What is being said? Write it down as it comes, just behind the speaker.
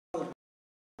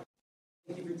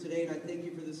Thank you for today, and I thank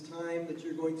you for this time that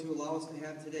you're going to allow us to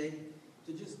have today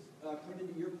to just come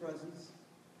into your presence,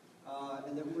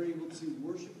 and that we're able to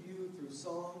worship you through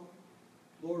song.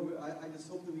 Lord, I just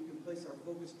hope that we can place our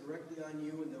focus directly on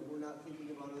you, and that we're not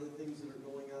thinking about other things that are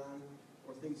going on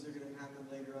or things that are going to happen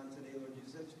later on today, Lord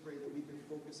Jesus. I just pray that we can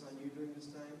focus on you during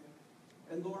this time.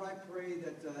 And Lord, I pray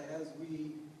that as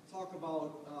we talk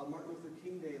about Martin Luther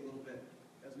King Day a little bit,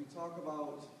 as we talk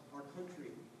about our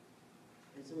country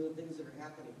and some of the things that are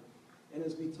happening, and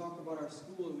as we talk about our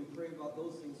school and we pray about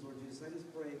those things, Lord Jesus, I just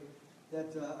pray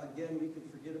that, again, we can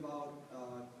forget about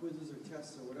quizzes or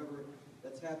tests or whatever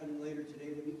that's happening later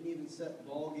today, that we can even set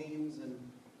ball games and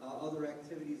other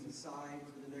activities aside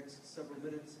for the next several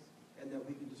minutes, and that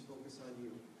we can just focus on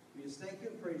you. We just thank you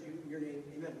and praise you in your name.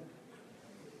 Amen.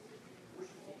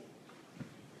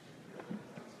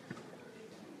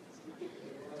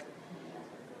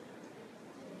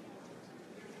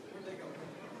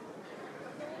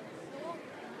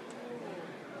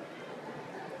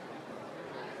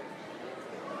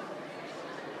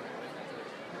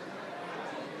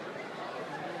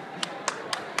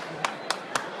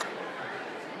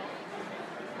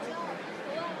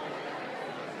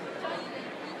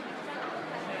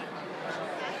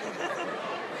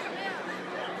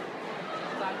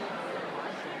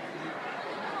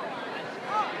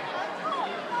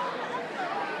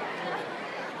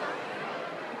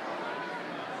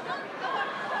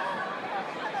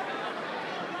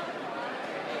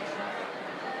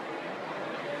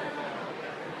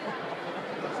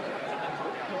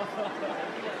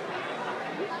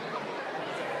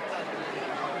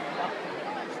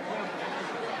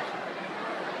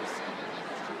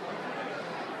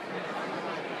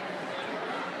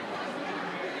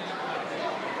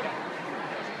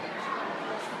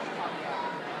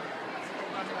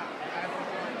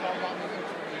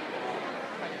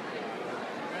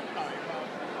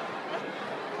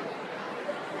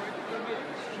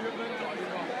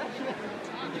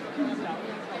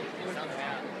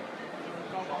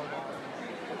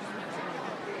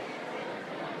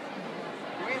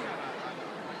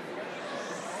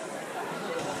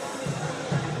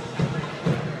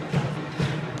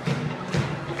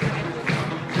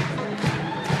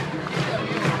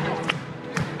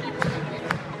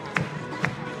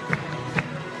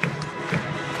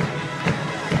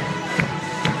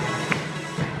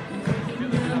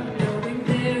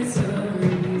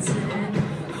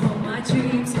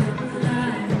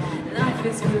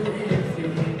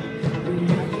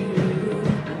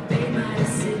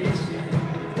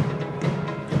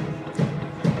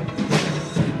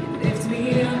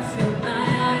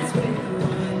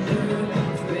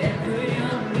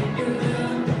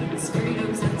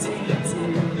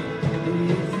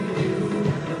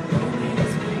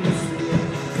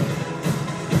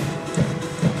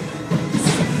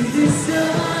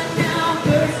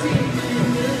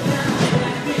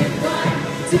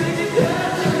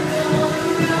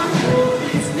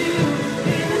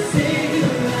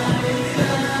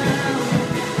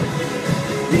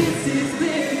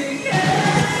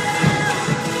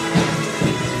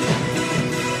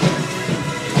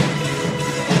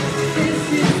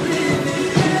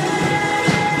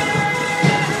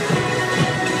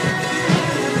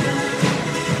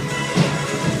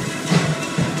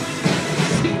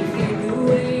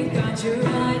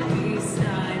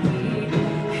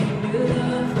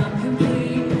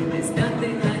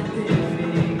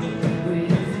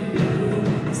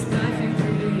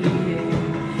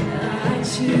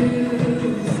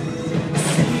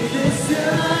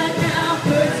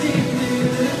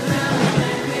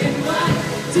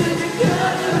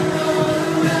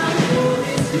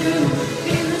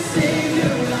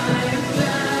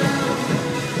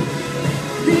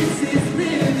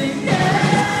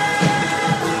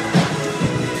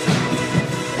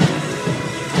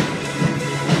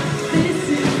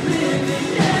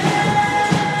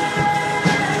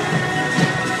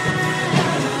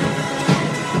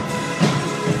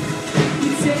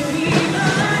 Take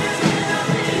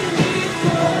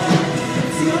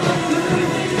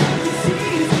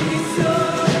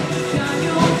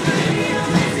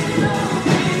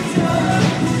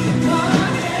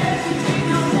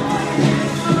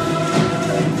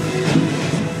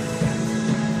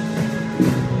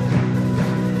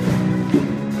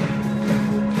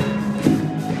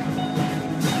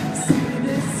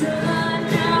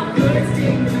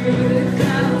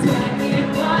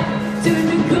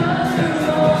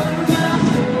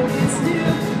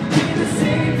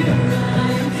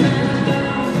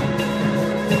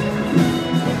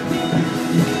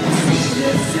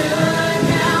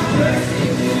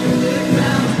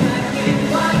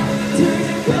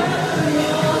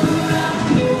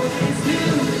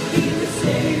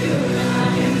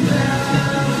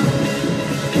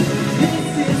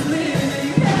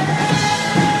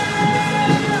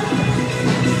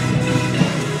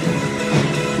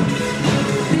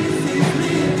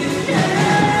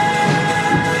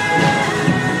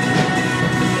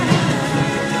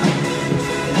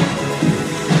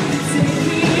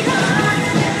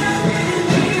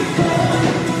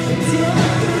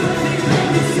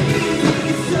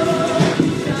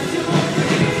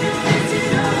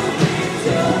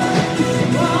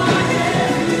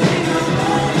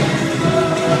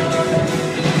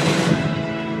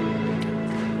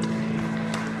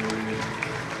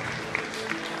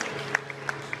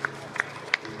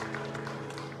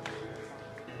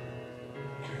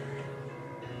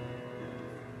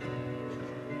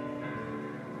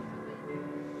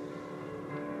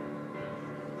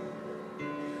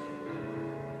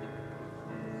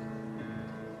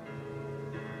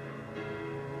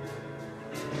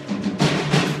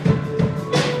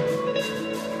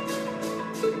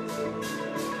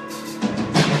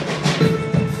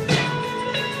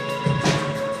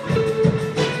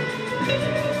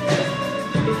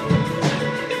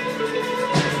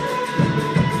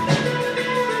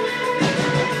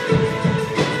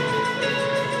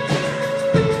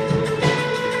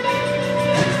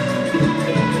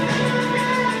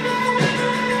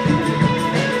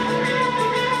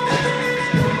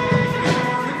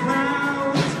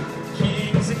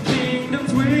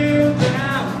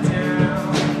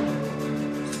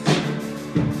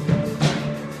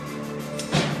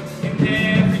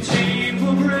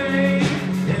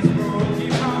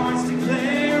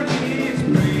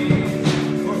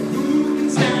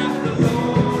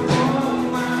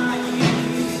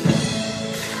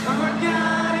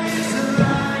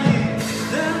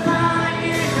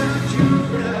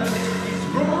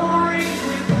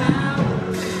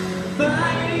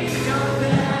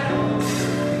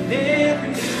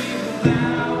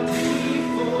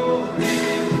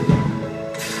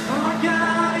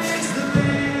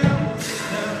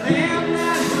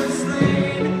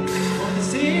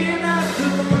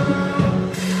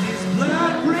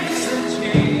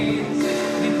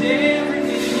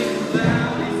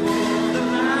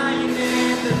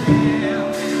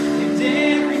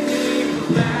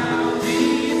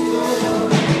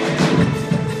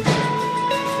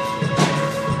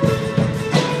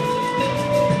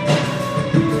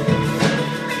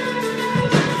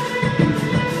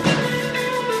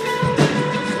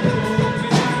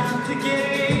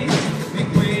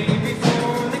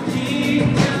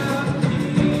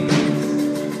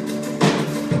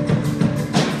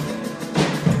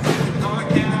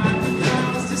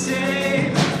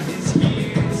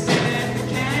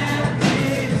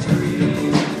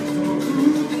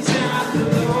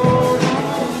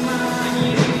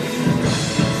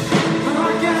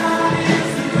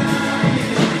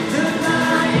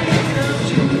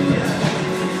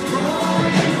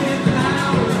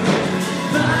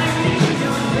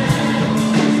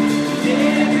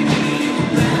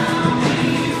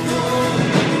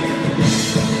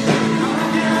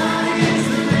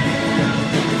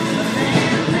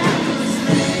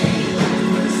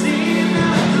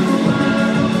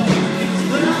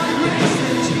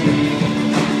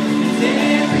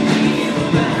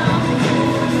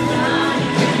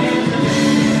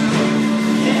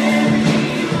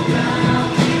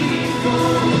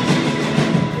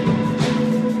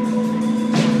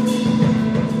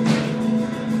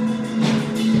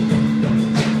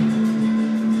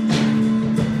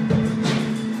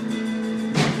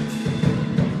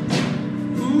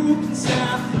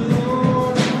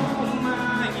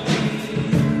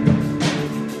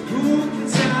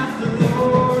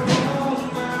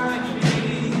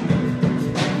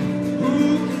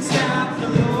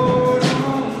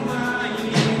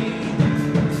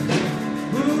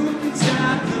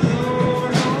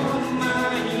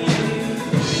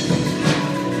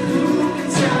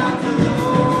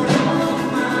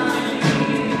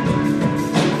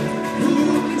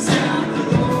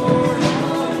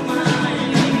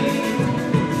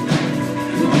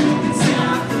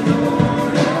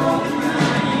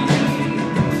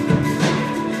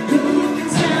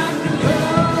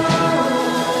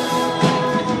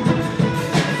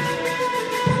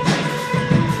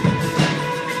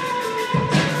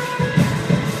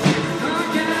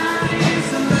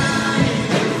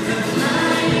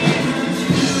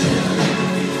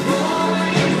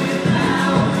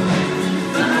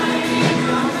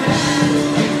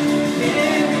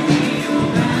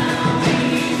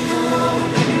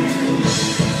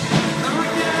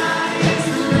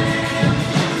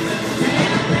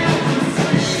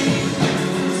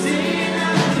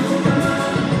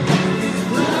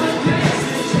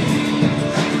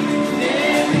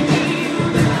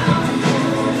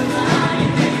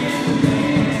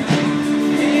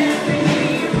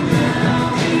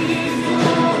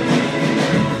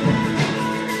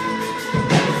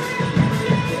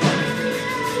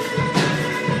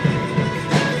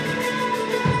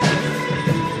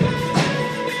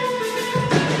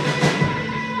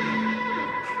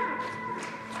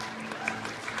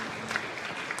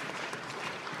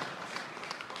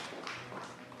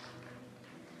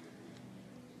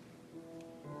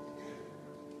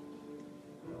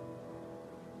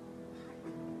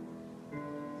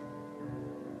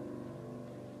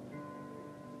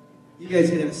You guys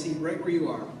can have a seat right where you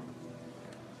are.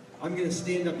 I'm going to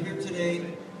stand up here today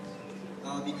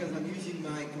because I'm using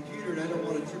my computer and I don't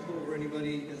want to trip over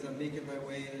anybody as I'm making my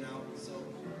way in and out. So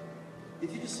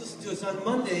if you just listen to us on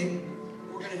Monday,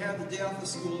 we're going to have the day off of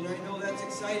school, and I know that's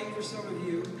exciting for some of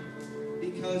you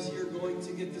because you're going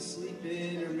to get to sleep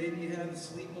in, or maybe you have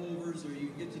sleepovers, or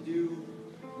you get to do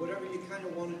whatever you kind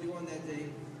of want to do on that day.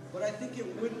 But I think it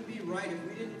wouldn't be right if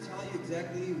we didn't tell you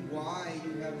exactly why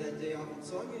you have that day off. And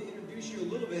so I'm going to introduce you a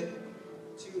little bit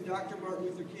to Dr. Martin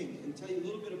Luther King and tell you a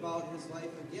little bit about his life.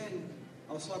 Again,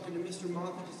 I was talking to Mr.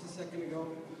 Moffat just a second ago,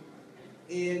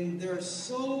 and there are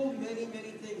so many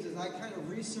things as I kind of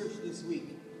researched this week.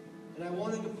 And I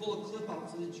wanted to pull a clip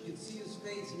out so that you could see his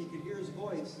face and you could hear his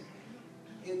voice.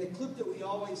 And the clip that we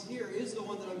always hear is the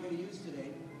one that I'm going to use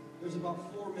today. There's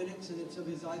about 4 minutes, and it's of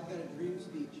his I've Got a Dream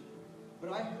speech.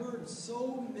 But I heard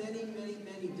so many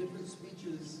different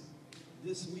speeches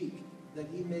this week that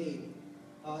he made.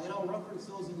 And I'll reference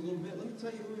those in a little bit. Let me tell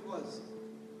you who he was.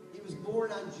 He was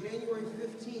born on January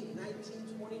 15th,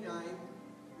 1929,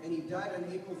 and he died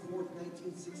on April 4th,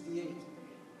 1968.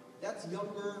 That's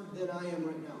younger than I am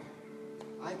right now.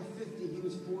 I'm 50, he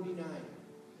was 49.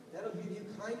 That'll give you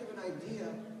kind of an idea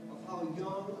of how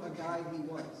young a guy he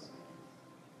was.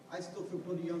 I still feel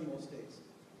pretty young most days.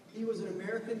 He was an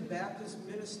American Baptist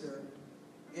minister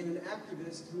and an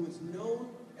activist who was known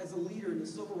as a leader in the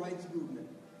civil rights movement.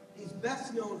 He's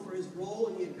best known for his role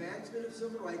in the advancement of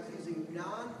civil rights using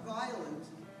nonviolent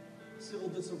civil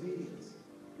disobedience.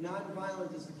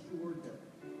 Nonviolent is the key word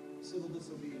there. Civil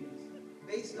disobedience.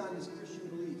 Based on his Christian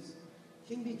beliefs.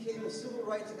 King became a civil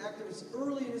rights activist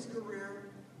early in his career,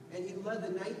 and he led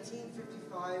the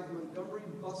 1955 Montgomery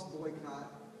bus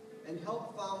boycott and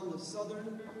helped found the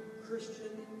Southern Christian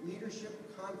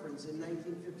Leadership Conference in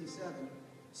 1957,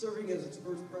 serving as its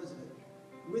first president.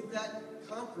 With that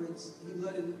conference, he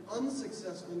led an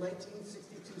unsuccessful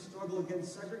 1962 struggle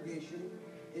against segregation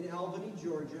in Albany,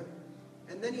 Georgia,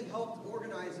 and then he helped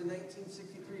organize the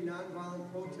 1963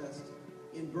 nonviolent protest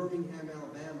in Birmingham,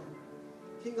 Alabama.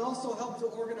 King also helped to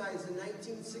organize the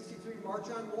 1963 March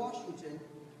on Washington,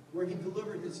 where he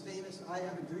delivered his famous I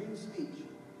Have a Dream speech.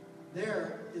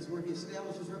 There is where he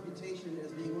established his reputation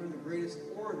as being one of the greatest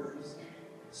orators,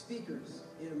 speakers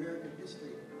in American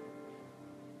history.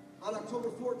 On October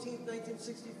 14,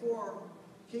 1964,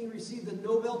 King received the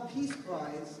Nobel Peace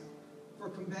Prize for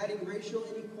combating racial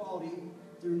inequality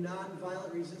through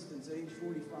nonviolent resistance at age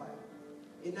 45.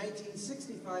 In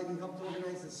 1965, he helped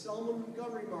organize the Selma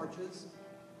Montgomery marches,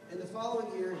 and the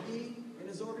following year, he and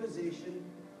his organization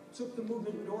took the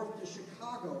movement north to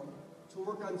Chicago to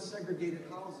work on segregated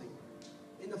housing.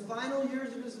 In the final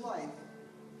years of his life,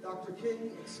 Dr.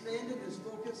 King expanded his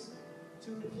focus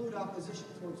to include opposition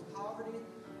towards poverty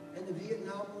and the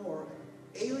Vietnam War,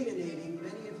 alienating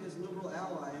many of his liberal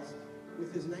allies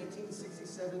with his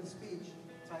 1967 speech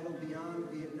titled Beyond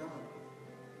Vietnam.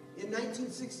 In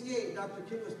 1968, Dr.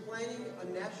 King was planning a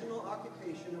national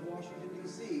occupation of Washington,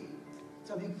 D.C.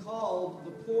 to be called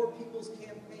the Poor People's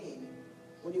Campaign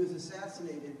when he was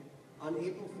assassinated on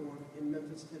April 4th in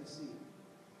Memphis, Tennessee.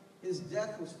 His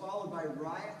death was followed by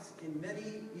riots in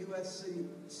many U.S.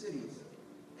 cities,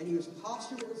 and he was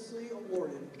posthumously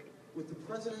awarded with the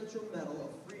Presidential Medal of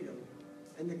Freedom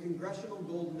and the Congressional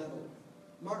Gold Medal.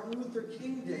 Martin Luther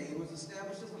King Day was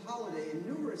established as a holiday in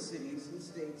numerous cities and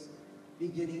states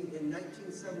beginning in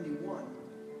 1971,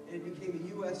 and it became a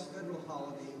U.S. federal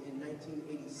holiday in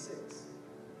 1986.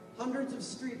 Hundreds of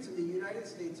streets in the United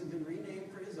States have been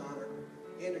renamed for his honor,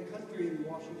 and a county in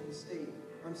Washington State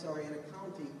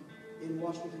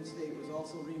was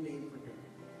also renamed for him.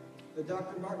 The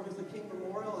Dr. Martin Luther King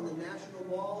Memorial on the National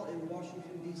Mall in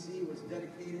Washington, D.C. was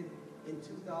dedicated in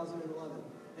 2011.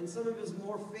 And some of his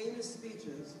more famous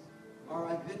speeches are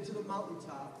I've Been to the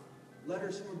Mountaintop,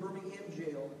 Letters from a Birmingham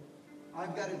Jail,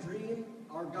 I've Got a Dream,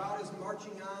 Our God is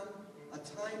Marching On, A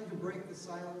Time to Break the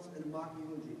Silence, and a Mock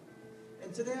Eulogy.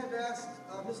 And today I've asked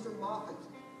Mr. Moffat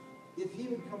if he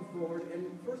would come forward, and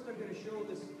first I'm going to show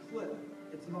this clip.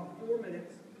 It's about 4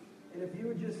 minutes, and if you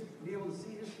would just be able to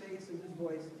see his face and his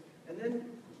voice. And then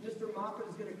Mr. Moffat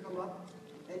is going to come up,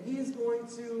 and he is going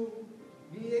to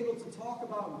be able to talk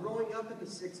about growing up in the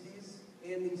 60s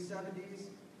and the 70s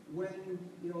when,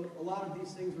 a lot of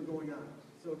these things were going on.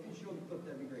 So if you show the clip,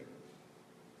 that'd be great.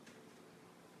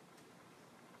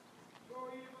 So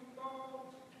even though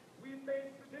we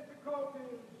face the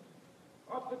difficulties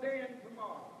of today and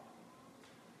tomorrow,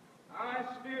 I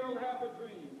still have a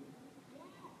dream.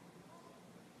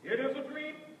 It is a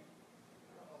dream.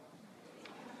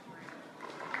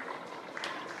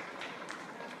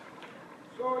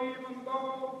 So even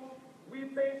though we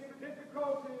face the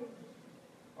difficulties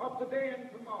of today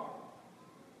tomorrow,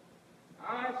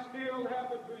 I still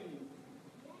have a dream.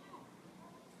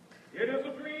 It is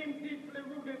a dream deeply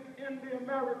rooted in the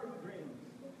American dream.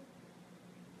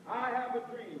 I have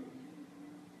a dream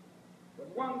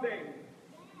that one day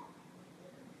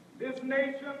this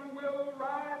nation will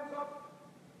rise up,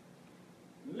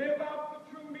 live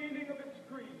out the true meaning of its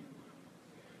creed.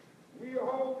 We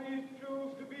hold these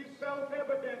truths to be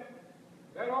self-evident,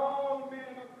 that all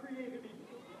men are created equal.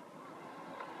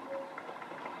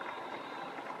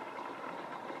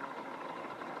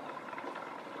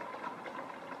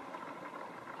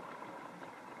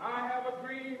 I have a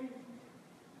dream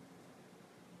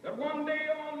that one day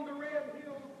on the red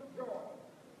hills of Georgia,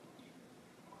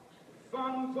 the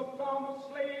sons of former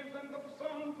slaves and the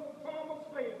sons of former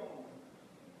slave owners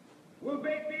will be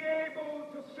able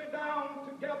to sit down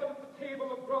together at the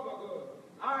table of brotherhood.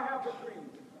 I have a dream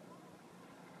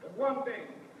that one day,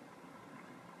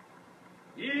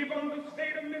 even the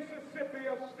state of Mississippi,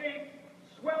 a state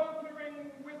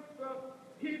sweltering with the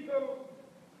heat of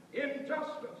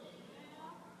injustice,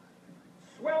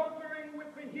 sweltering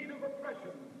with the heat of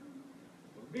oppression,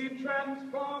 will be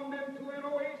transformed into an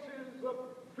oasis of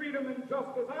freedom and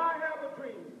justice. I have a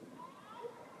dream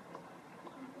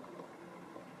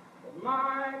that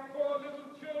my 4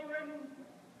 little children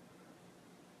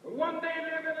will one day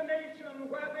live in a nation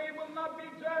where they will not be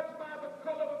judged by the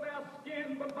color of their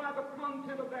skin, but by the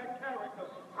content of their character.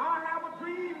 I have a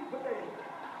dream today.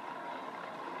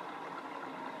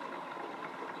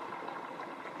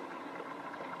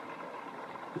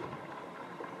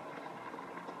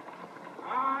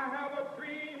 I have a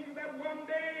dream that one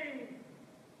day,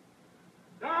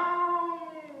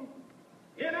 down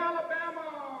in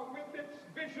Alabama, with its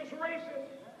vicious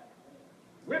racists,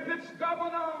 with its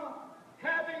governor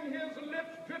having his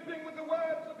lips dripping with the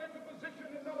words of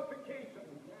interposition and nullification,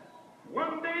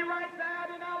 one day right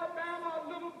there in Alabama,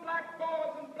 little black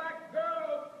boys and black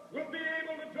girls will be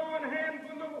able to join hands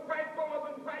with little white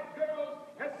boys and white girls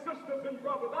as sisters and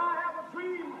brothers. I have a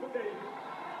dream today.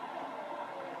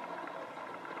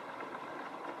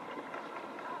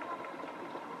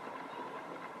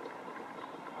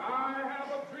 I have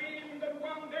a dream that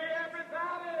one day every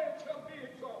valley shall be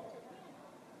exalted,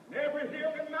 and every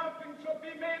hill and mountain shall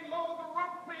be made low, the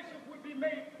rock places will be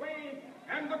made plain,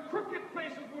 and the crooked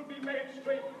places will be made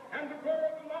straight, and the glory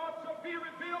of the Lord shall be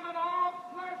revealed, and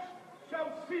all flesh shall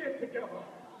see it together.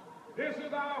 This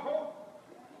is our hope.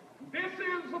 This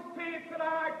is the faith that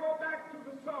I go back to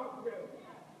the South with.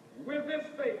 With this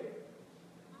faith,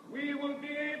 we will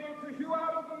be able to hew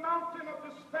out of the mountain of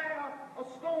despair a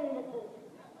stone of hope.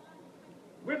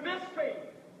 With this faith,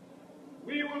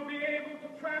 we will be able to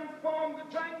transform the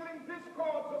jangling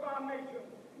discords of our nation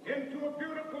into a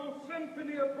beautiful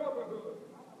symphony of brotherhood.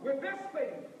 With this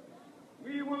faith,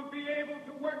 we will be able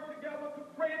to work together, to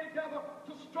pray together,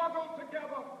 to struggle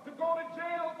together, to go to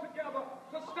jail together,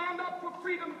 to stand up for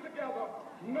freedom together,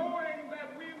 knowing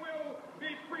that we will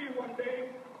be free one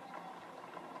day.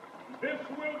 This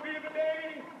will be the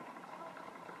day.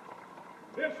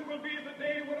 This will be the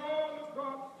day when all of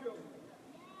God's children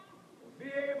be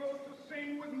able to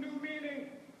sing with new meaning,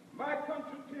 my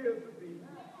country tears of thee.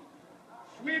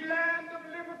 Sweet land of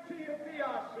liberty of thee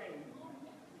I sing.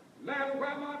 Land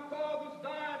where my fathers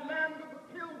died, land of the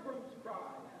pilgrim's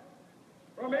cry.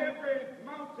 From every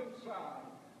mountainside,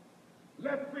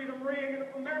 let freedom ring, and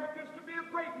if America is to be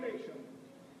a great nation,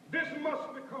 this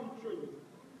must become true.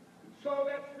 And so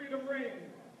let freedom ring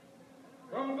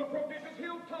from the prodigious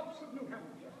hilltops of New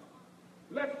Hampshire.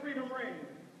 Let freedom ring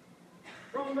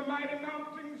from the mighty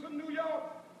mountains of New York.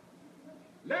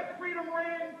 Let freedom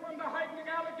ring from the heightening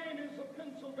Alleghenies of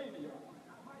Pennsylvania.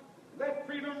 Let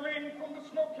freedom ring from the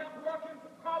snow-capped Rockies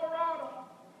of Colorado.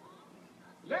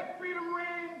 Let freedom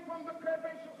ring from the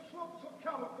curvaceous slopes of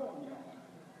California.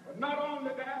 But not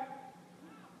only that,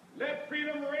 let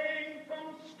freedom ring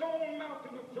from Stone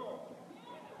Mountain of Georgia.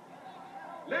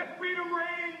 Let freedom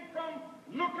ring from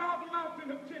Lookout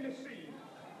Mountain of Tennessee.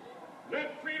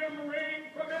 Let freedom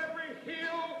ring from every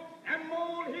hill and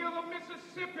molehill of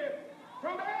Mississippi,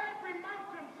 from every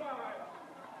mountainside.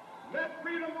 Let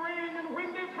freedom ring, and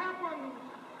when this happens,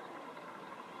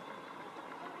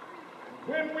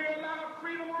 when we allow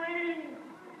freedom ring,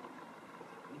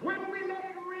 when we let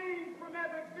it ring from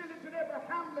every village and every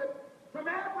hamlet, from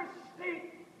every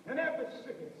state and every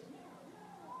city,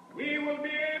 we will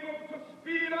be able to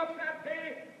speed up that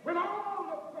day when all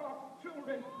of God's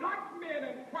children, black men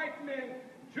and white men,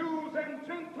 Jews and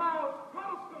Gentiles,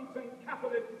 Protestants and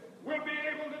Catholics, will be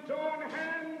able to join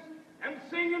hands and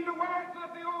sing in the words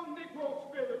of the old Negro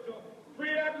spiritual,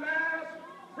 free at last,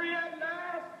 free at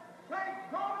last,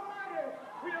 thank God Almighty,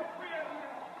 we are free at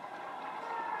last.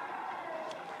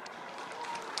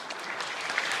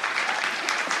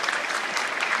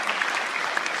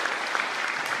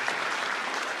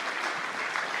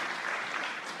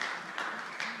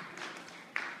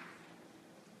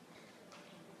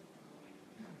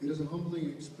 It is a humbling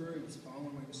experience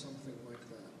following something like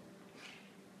that.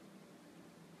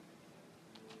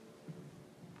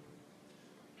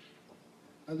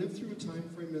 I lived through a time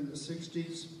frame in the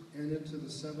 60s and into the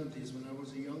 70s when I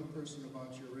was a young person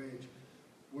about your age,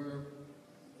 where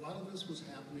a lot of this was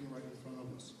happening right in front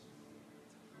of us.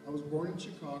 I was born in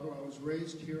Chicago. I was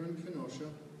raised here in Kenosha.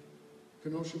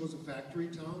 Kenosha was a factory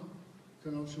town.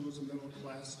 Kenosha was a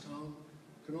middle-class town.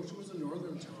 Kenosha was a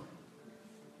northern town.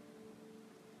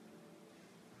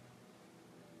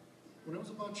 When I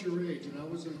was about your age and I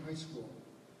was in high school,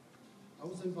 I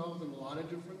was involved in a lot of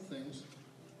different things.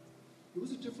 It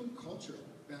was a different culture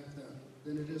back then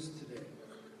than it is today.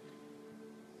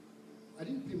 I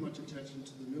didn't pay much attention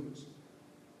to the news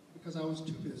because I was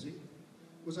too busy.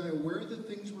 Was I aware that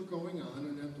things were going on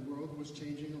and that the world was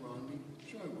changing around me?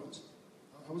 Sure I was.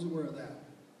 I was aware of that.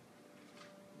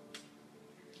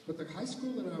 But the high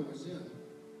school that I was in,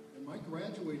 and my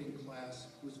graduating class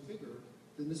was bigger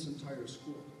than this entire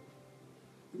school.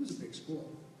 It was a big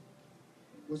school.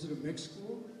 Was it a mixed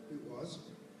school? It was.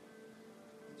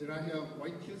 Did I have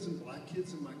white kids and black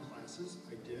kids in my classes?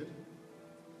 I did.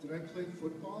 Did I play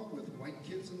football with white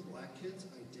kids and black kids?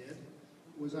 I did.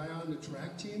 Was I on the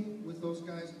track team with those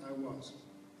guys? I was.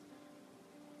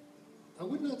 I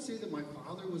would not say that my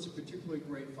father was a particularly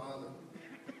great father,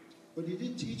 but he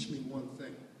did teach me one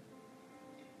thing.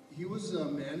 He was a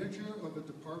manager of a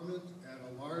department at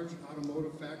a large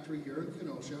automotive factory here in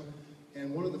Kenosha,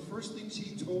 and one of the first things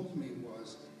he told me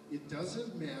was, it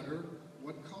doesn't matter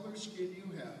what color skin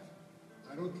you have.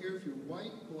 I don't care if you're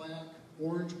white, black,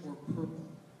 orange, or purple.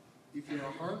 If you're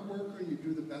a hard worker and you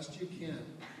do the best you can,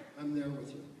 I'm there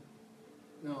with you.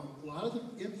 Now, a lot of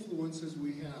the influences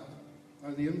we have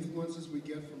are the influences we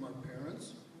get from our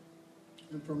parents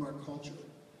and from our culture.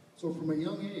 So from a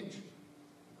young age,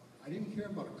 I didn't care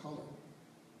about a color.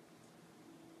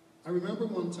 I remember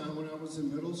one time when I was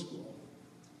in middle school,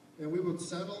 and we would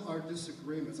settle our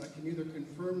disagreements. I can neither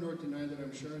confirm nor deny that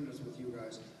I'm sharing this with you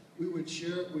guys. We would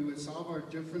solve our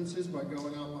differences by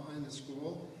going out behind the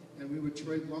school, and we would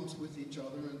trade lumps with each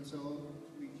other until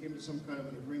we came to some kind of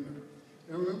an agreement.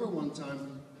 And I remember one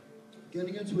time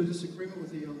getting into a disagreement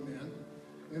with a young man,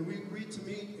 and we agreed to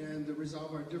meet and to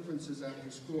resolve our differences after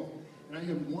school. And I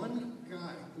had one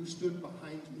guy who stood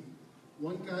behind me,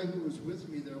 one guy who was with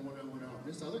me there when I went out.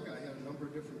 This other guy had a number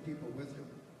of different people with him.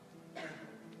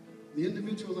 The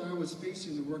individual that I was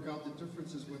facing to work out the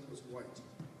differences with was white.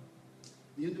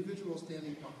 The individual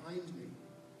standing behind me,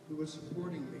 who was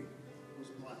supporting me, was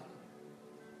black.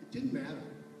 It didn't matter.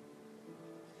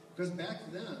 Because back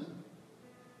then,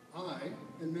 I,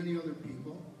 and many other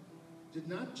people, did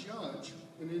not judge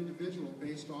an individual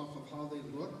based off of how they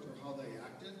looked or how they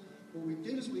acted. What we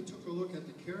did is we took a look at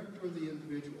the character of the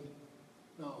individual.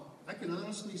 Now, I can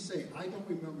honestly say, I don't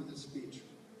remember this speech.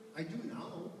 I do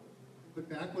now. But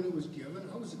back when it was given,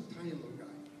 I was a tiny little guy.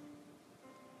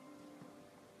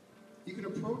 You can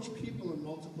approach people in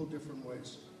multiple different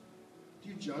ways. Do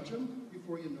you judge them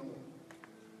before you know them?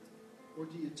 Or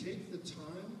do you take the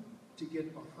time to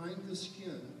get behind the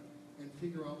skin and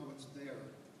figure out what's there?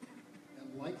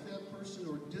 And like that person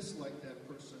or dislike that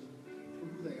person for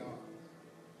who they are?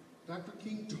 Dr.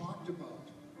 King talked about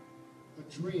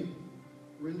a dream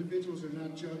where individuals are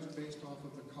not judged based off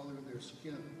of the color of their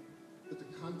skin, but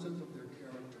the content of their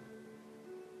character.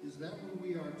 Is that where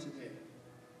we are today?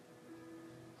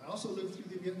 I also lived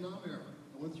through the Vietnam era.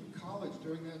 I went through college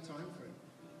during that time frame.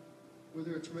 Were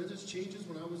there tremendous changes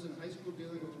when I was in high school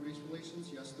dealing with race relations?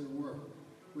 Yes, there were.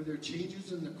 Were there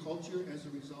changes in the culture as a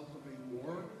result of a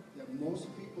war that most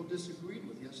people disagreed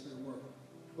with? Yes, there were.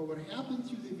 But what happened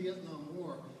through the Vietnam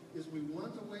War is we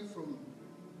went away from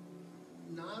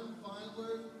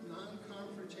non-violent,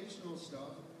 non-confrontational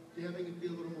stuff to having it be a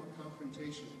little more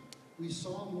confrontational. We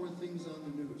saw more things on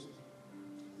the news.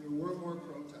 There were more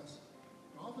protests.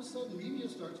 All of a sudden, media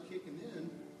starts kicking in,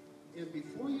 and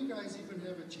before you guys even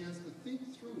have a chance to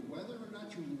think through whether or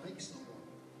not you like someone,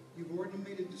 you've already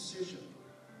made a decision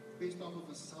based off of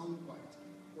a soundbite,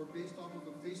 or based off of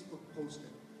a Facebook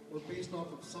posting, or based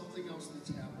off of something else that's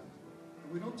happened.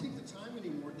 And we don't take the time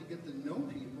anymore to get to know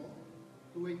people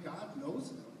the way God knows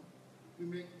them. We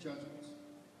make judgments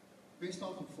based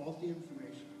off of faulty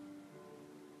information.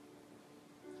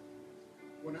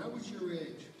 When I was your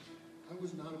age, I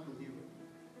was not a believer.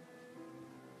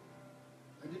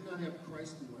 I did not have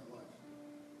Christ in my life.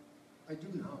 I do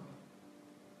now.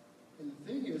 And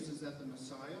the thing is that the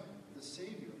Messiah, the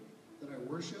Savior, that I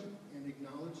worship and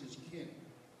acknowledge as King,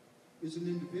 is an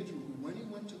individual who, when he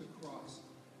went to the cross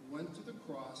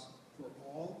for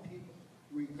all people,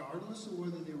 regardless of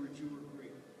whether they were Jew or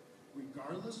Greek,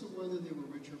 regardless of whether they were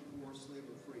rich or poor, slave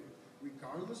or free,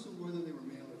 regardless of whether they were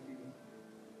male or female.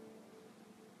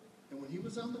 And when he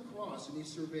was on the cross and he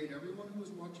surveyed everyone who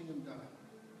was watching him die,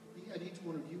 he had each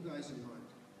one of you guys in mind.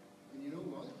 And you know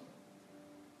what?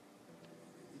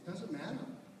 It doesn't matter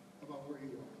about where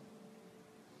you are.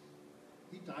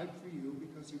 He died for you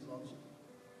because he loves you.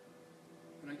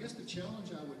 And I guess the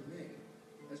challenge I would make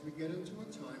as we get into a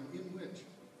time in which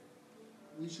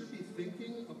we should be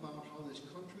thinking about how this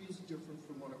country is different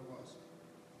from what it was,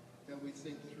 that we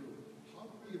think through. How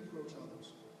do we approach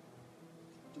others?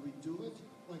 Do we do it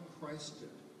like Christ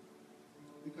did?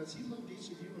 Because he loved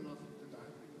each of you enough to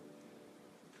die for you.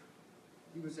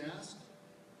 He was asked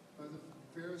by the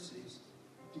Pharisees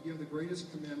to give the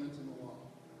greatest commandment in the law,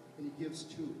 and he gives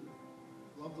two.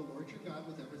 Love the Lord your God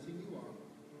with everything you are,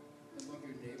 and love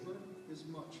your neighbor as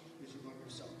much as you love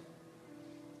yourself.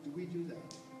 Do we do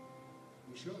that?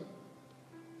 We should.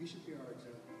 He should be our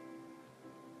example.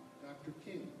 Dr.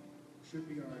 King should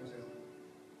be our example.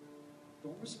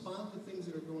 Don't respond to things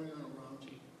that are going on around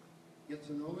you. Get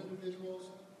to know individuals,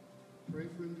 pray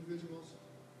for individuals,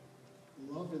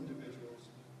 love individuals,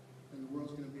 and the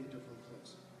world's going to be a different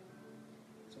place.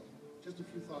 So, just a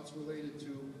few thoughts related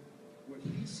to what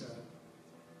he said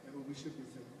and what we should be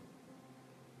thinking.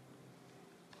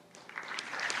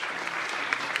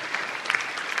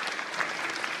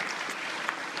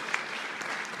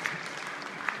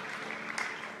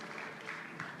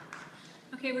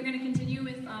 Okay, we're going to continue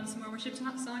with some more worship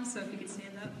songs, so if you could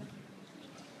stand up.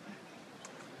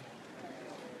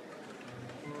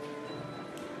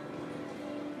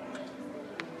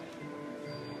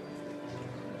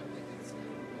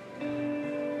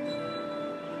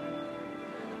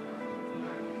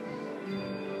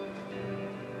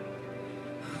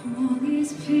 All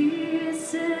these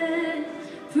pieces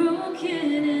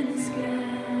broken and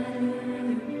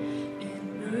scattered,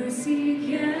 in mercy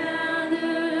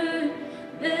gathered,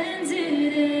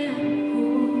 bended and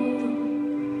whole,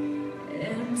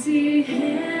 empty-handed,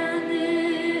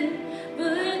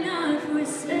 but not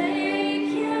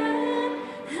forsaken,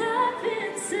 have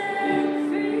been set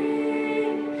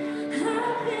free,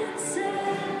 have been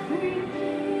set free.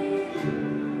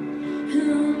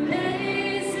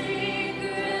 Amazing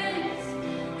grace,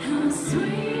 how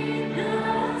sweet the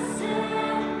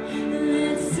sound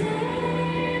that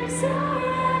saves a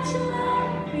wretch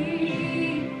like me.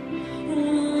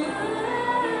 Oh,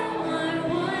 I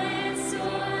once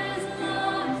was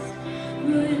lost,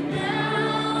 but now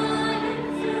I'm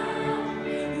found.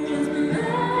 Was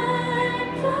blind,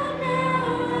 but now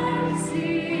I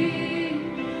see.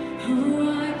 Oh,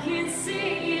 I can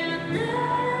see it now.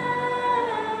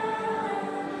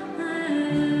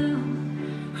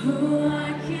 Oh,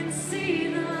 I can see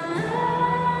the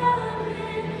love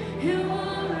in your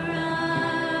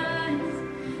eyes,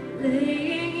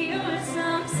 laying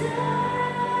yourself down,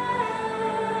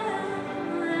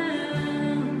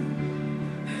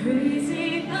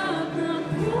 raising up the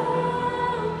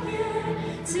broken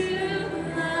to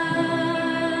life.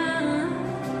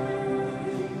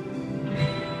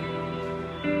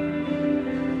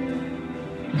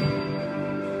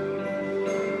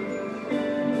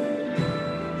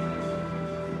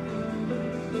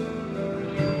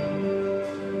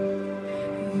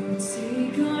 You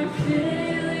take our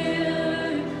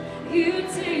failure, you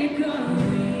take our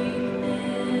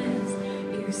weakness,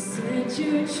 you set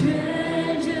your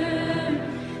treasure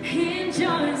in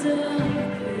jars of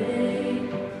clay.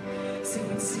 So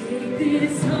take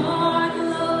this heart,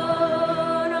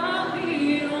 Lord, I'll be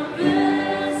your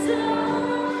vessel,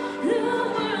 the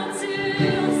world to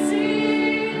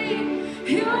see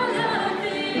your love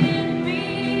in me.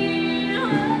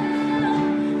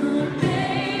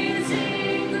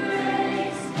 Amazing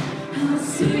grace, how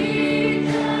sweet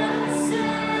the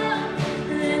sound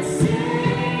that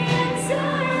saves a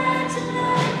wretch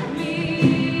like me.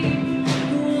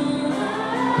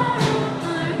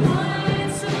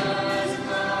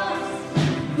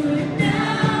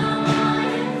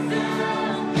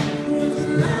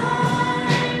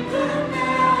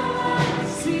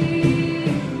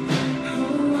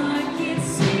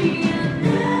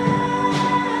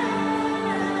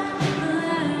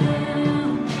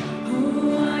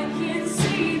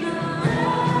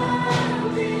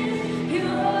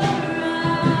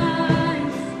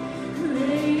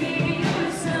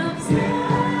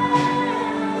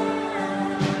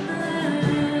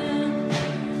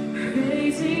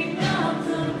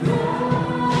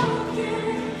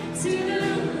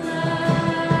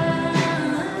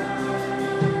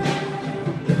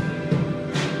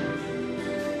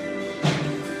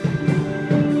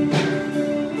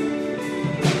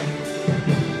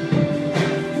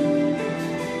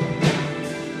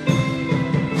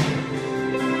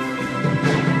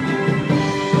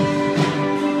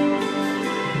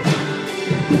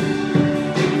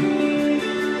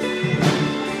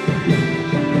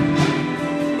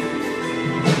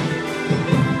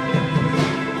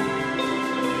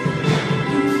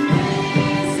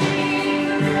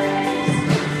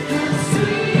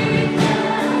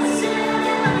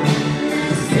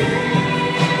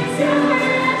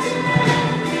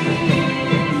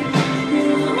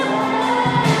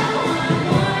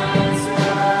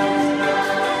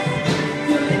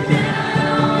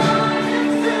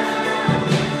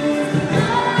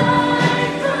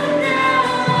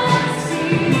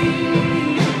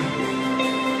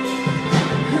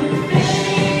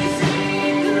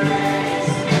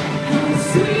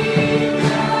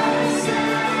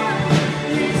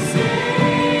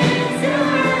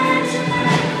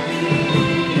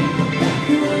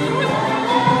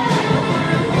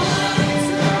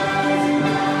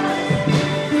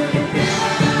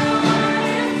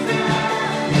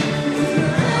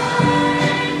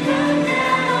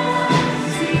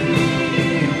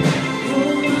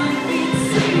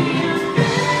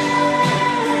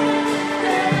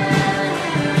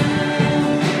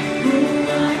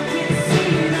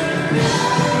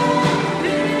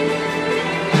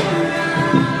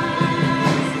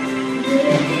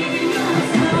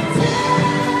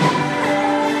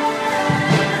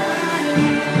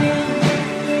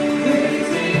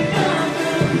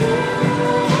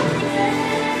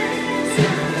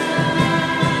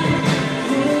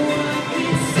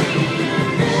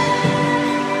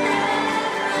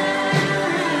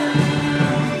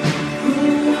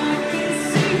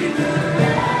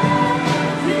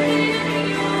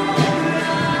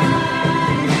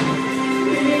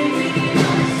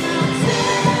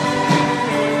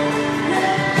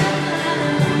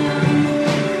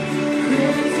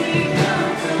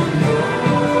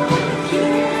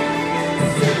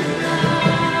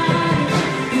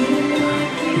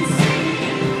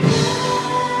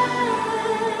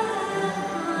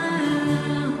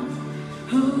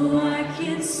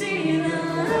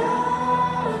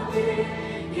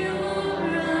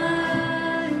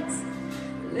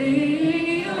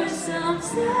 laying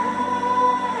yourself down,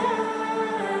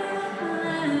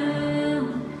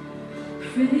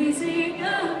 raising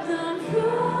up the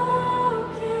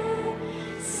broken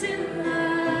sinner.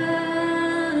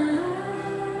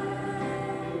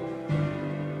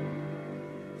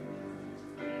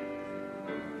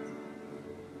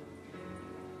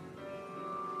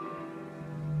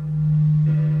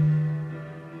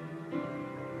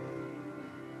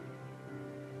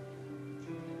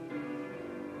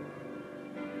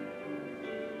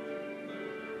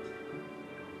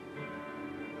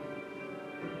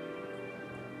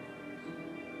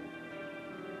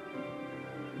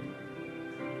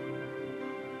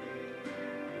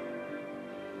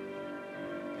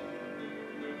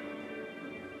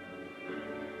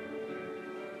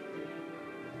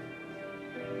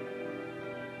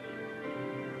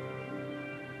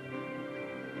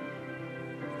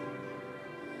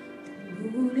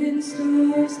 Moon and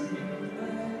stars they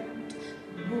light,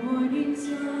 the morning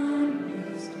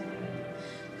sun was dark.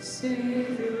 The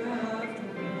Savior of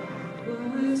the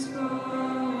world was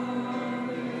fallen.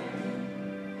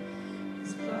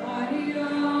 His body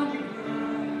on the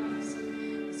cross,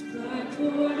 His blood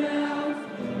poured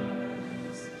out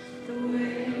for us. The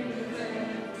weight of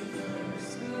every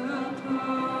curse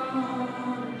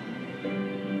upon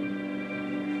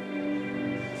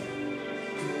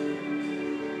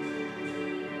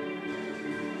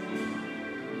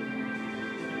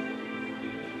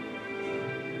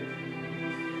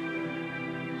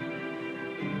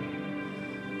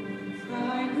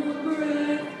final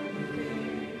breath we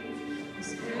gave,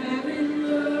 as heaven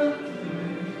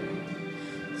looking,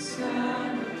 the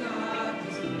Son of God.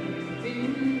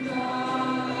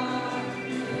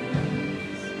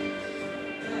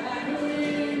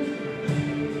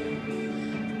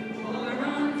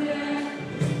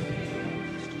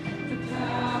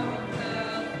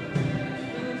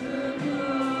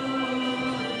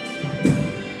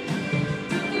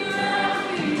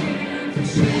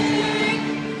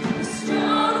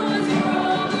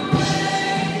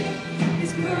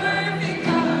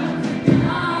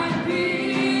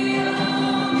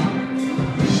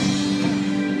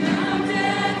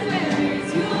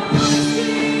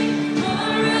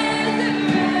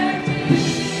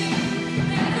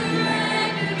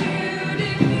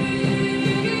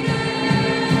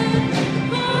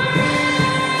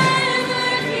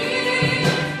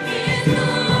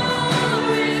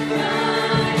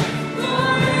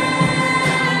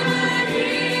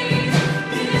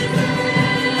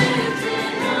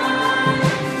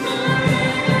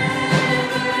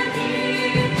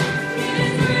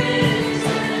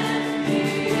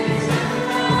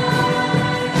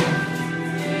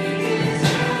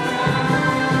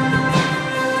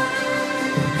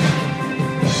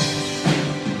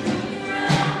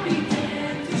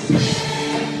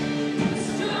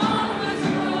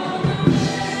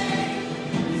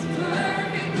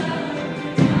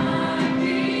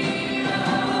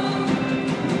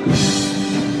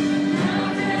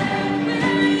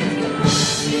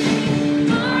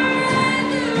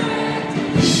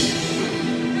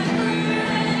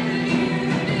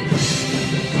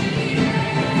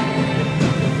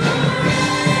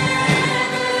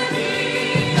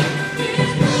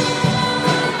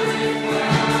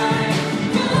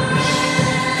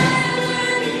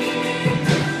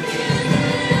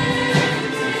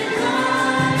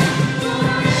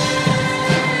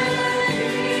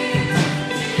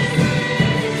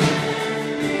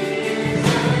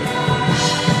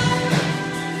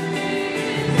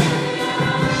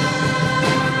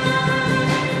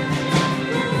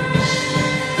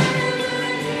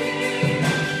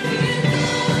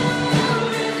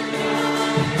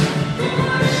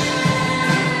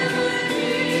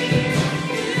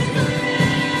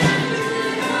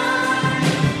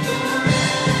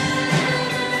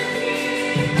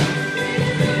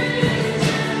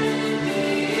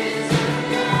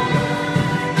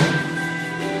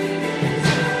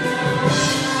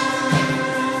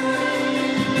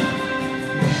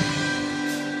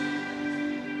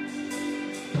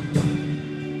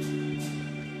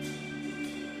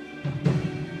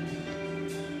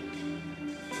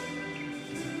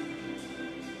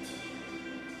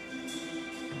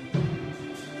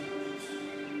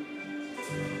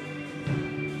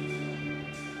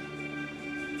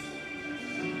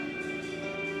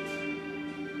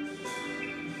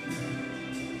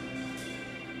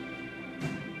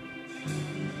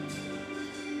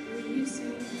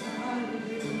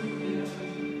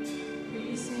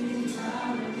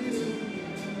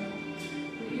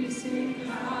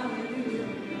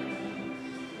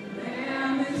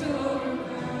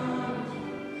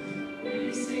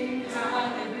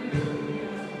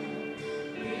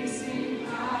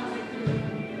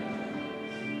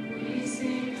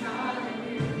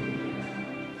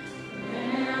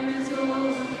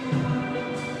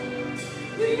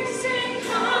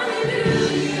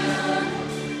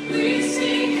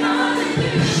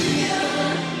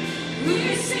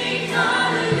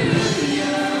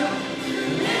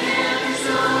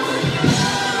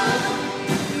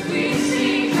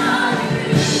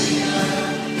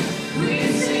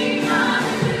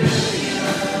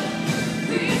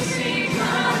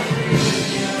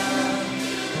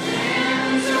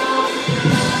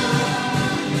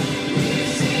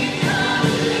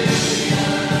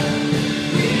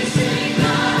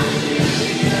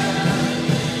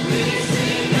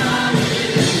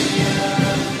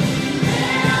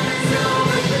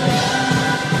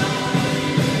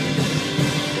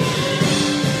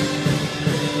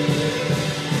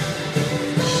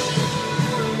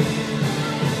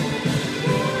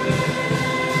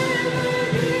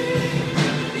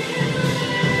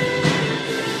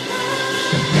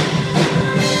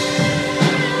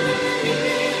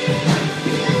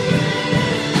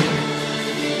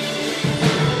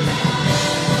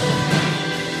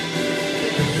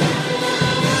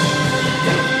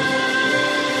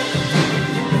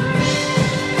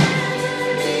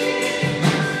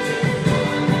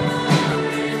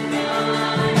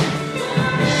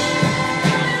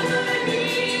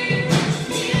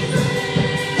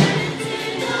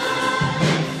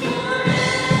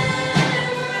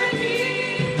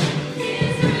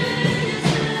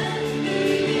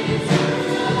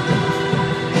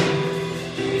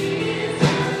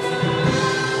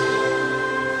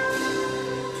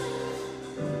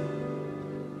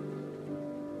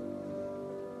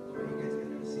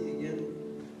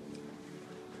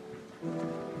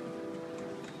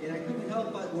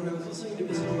 listening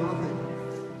to Mr. Moffat,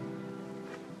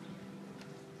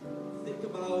 think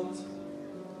about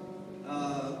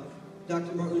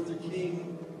Dr. Martin Luther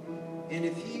King, and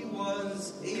if he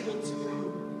was able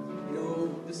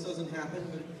to, this doesn't happen,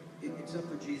 but except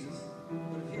for Jesus,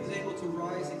 but if he was able to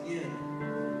rise again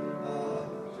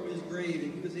from his grave,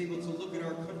 and he was able to look at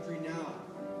our country now,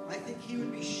 I think he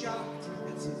would be shocked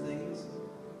at some things.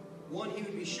 One, he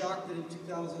would be shocked that in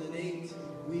 2008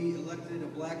 we elected a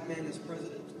black man as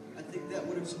president. I think that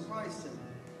would have surprised him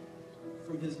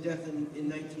from his death in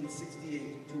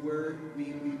 1968 to where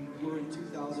we were in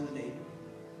 2008.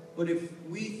 But if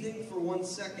we think for 1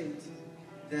 second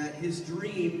that his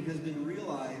dream has been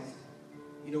realized,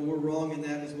 we're wrong in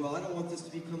that as well. I don't want this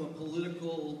to become a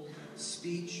political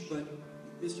speech, but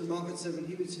Mr. Moffat said when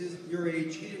he was your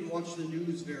age, he didn't watch the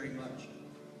news very much.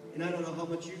 And I don't know how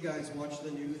much you guys watch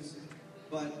the news,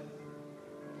 but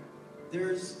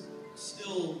there's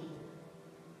still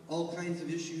all kinds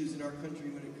of issues in our country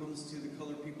when it comes to the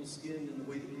color of people's skin and the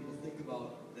way that people think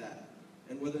about that.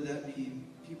 And whether that be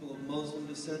people of Muslim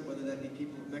descent, whether that be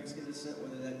people of Mexican descent,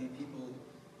 whether that be people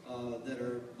that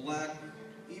are black,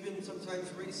 even sometimes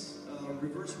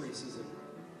reverse racism,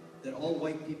 that all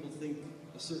white people think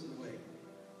a certain way.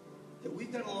 That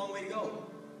we've got a long way to go.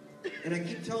 And I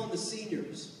keep telling the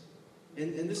seniors,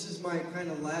 and this is my kind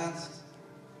of last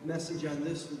message on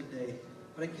this for the day,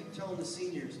 but I keep telling the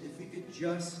seniors, if we could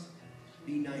just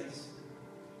be nice.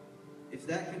 If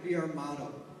that could be our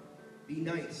motto, be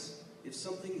nice. If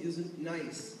something isn't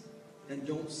nice, then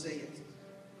don't say it.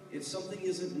 If something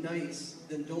isn't nice,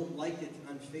 then don't like it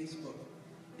on Facebook.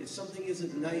 If something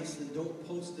isn't nice, then don't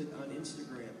post it on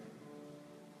Instagram.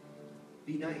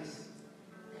 Be nice.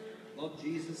 Love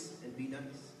Jesus and be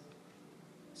nice.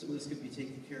 Some of this could be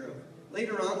taken care of.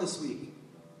 Later on this week,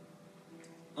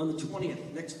 on the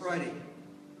 20th, next Friday,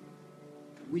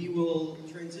 we will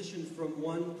transition from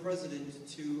one president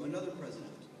to another president.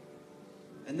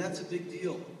 And that's a big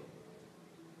deal.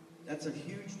 That's a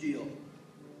huge deal.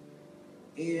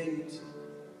 And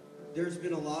there's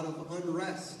been a lot of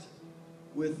unrest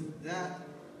with that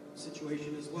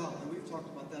situation as well. And we've talked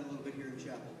about that a little bit here in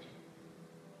chapel.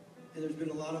 And there's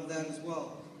been a lot of that as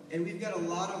well. And we've got a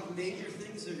lot of major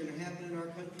things that are going to happen in our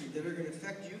country that are going to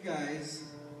affect you guys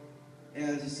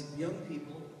as young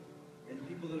people and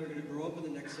people that are going to grow up in the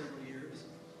next several years,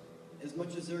 as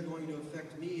much as they're going to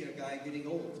affect me, a guy getting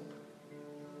old.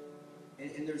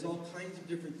 And there's all kinds of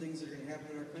different things that are going to happen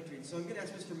in our country. And so I'm going to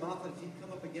ask Mr. Moffat if he'd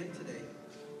come up again today.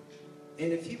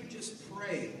 And if he would just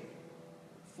pray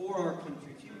for our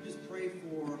country, if he would just pray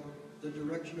for the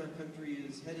direction our country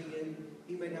is heading in.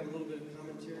 He might have a little bit of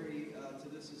commentary to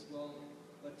this as well.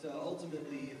 But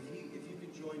ultimately, if you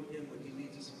could join him when he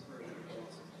leads us in prayer, that would be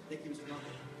awesome. Thank you, Mr.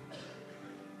 Moffat.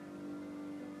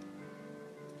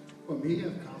 Well, me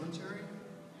have commentary?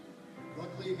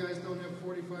 Luckily, you guys don't have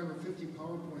 45 or 50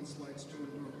 PowerPoint slides to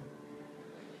endure.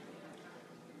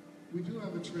 We do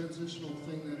have a transitional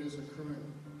thing that is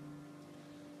occurring.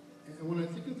 And when I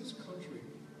think of this country,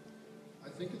 I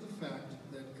think of the fact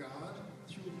that God,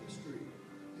 through history,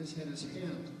 has had his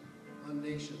hand on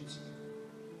nations.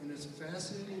 And it's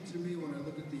fascinating to me when I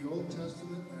look at the Old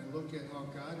Testament and I look at how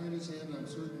God had his hand on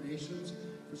certain nations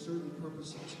for certain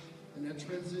purposes. And that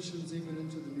transitions even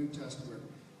into the New Testament.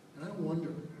 And I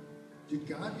wonder, did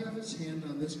God have his hand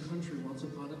on this country once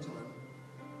upon a time?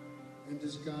 And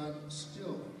does God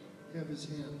still have his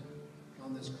hand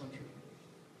on this country?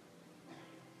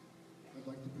 I'd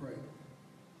like to pray.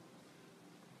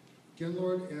 Again,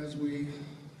 Lord, as we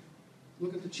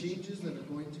look at the changes that are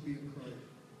going to be occurring,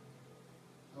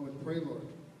 I would pray, Lord,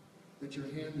 that your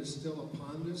hand is still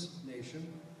upon this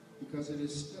nation, because it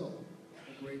is still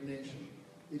a great nation.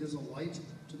 It is a light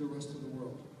to the rest of the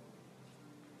world.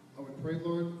 I would pray,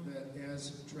 Lord, that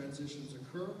as transitions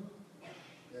occur,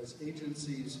 as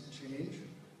agencies change,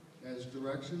 as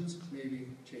directions maybe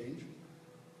change,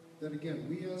 that again,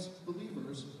 we as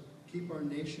believers keep our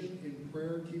nation in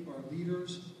prayer, keep our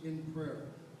leaders in prayer,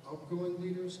 outgoing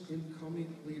leaders,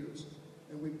 incoming leaders.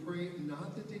 And we pray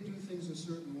not that they do things a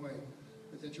certain way,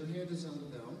 but that your hand is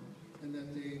on them and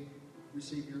that they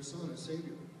receive your Son as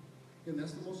Savior. And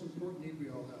that's the most important need we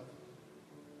all have.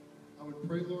 I would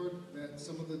pray, Lord, that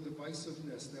some of the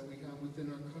divisiveness that we have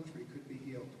within our country could be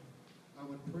healed. I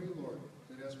would pray, Lord,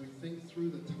 that as we think through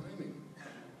the timing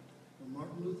of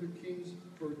Martin Luther King's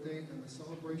birthday and the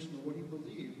celebration of what he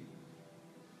believed,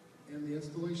 and the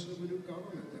installation of a new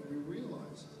government, that we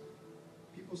realize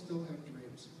people still have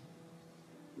dreams.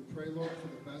 We pray, Lord, for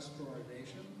the best for our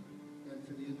nation and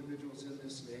for the individuals in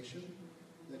this nation,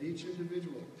 that each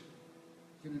individual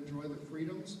can enjoy the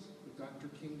freedoms that Dr.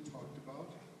 King talked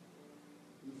about,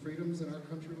 and the freedoms that our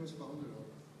country was founded on.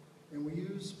 And we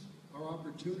use our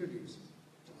opportunities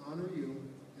to honor you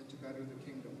and to better the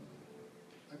kingdom.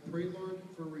 I pray, Lord,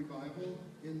 for revival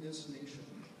in this nation.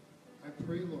 I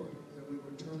pray, Lord, that we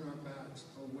would turn our backs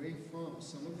away from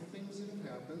some of the things that have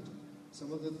happened,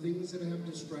 some of the things that have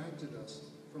distracted us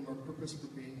from our purpose for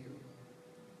being here.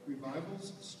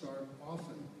 Revivals start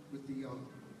often with the young.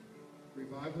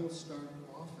 Revivals start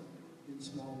often in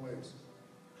small ways.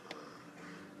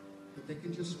 But they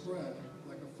can just spread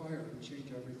like a fire and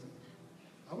change everything.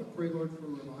 I would pray, Lord, for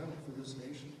revival for this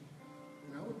nation.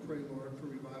 And I would pray, Lord, for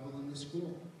revival in the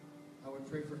school. I would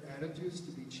pray for attitudes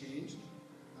to be changed.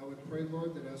 I would pray,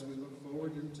 Lord, that as we look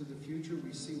forward into the future,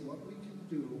 we see what we can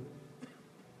do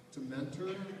to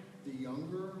mentor the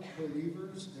younger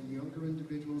believers and younger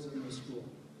individuals in the school.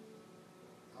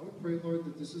 I would pray, Lord,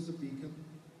 that this is a beacon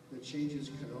that changes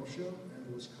Kenosha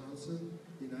and Wisconsin,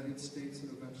 the United States,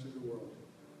 and eventually the world.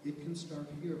 It can start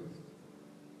here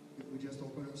if we just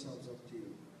open ourselves up to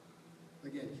you.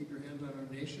 Again, keep your hand on our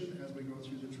nation as we go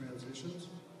through the transitions.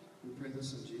 We pray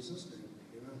this in Jesus' name.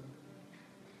 Amen.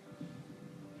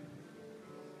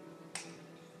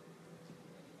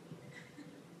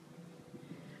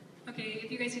 Okay,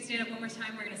 if you guys could stand up one more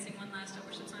time, we're going to sing one last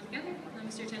worship song together. And then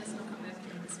Mr. Tennyson will come back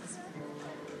and dismiss.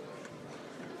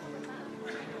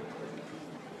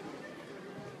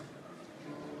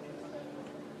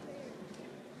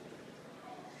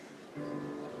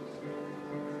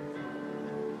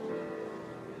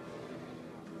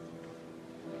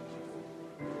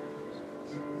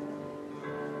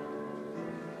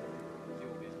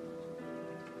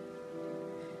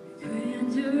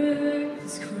 Grandeur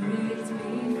is great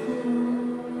before,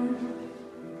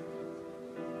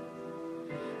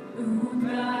 moved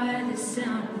by the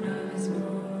sound of his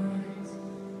voice.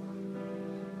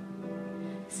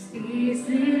 Seas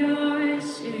that are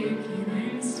shaking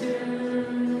and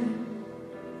stirred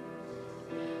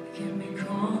can be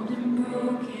calmed and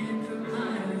broken from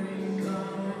honoring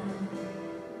God.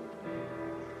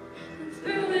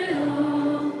 Through it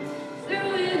all,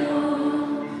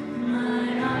 my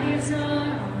eyes are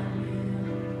on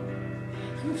you.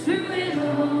 And through it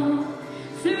all,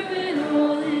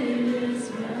 it is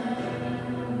well.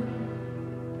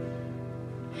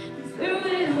 And through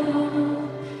it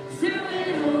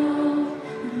all,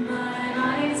 my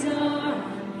eyes are on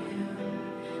you.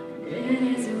 And it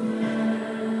is well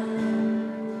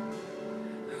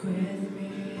with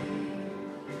me.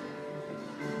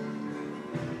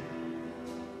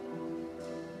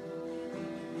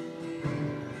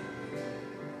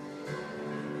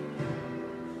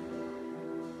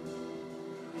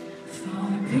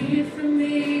 Far be it from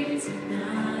me to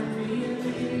not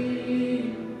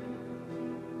believe,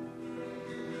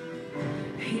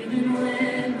 even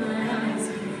when my eyes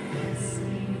can't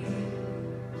see.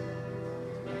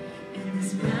 In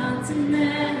this mountain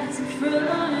that's in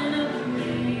front of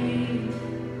me,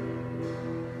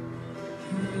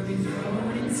 we'll be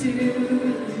thrown into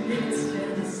the midst of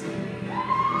the sea.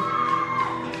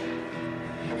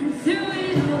 And through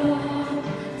it all,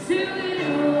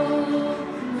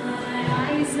 my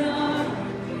eyes are on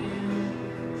you.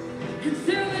 And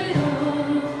through it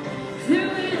all,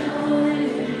 it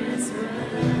is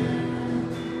well.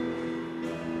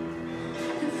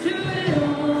 And through it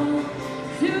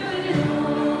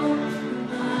all,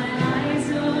 my eyes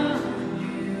are on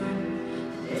you.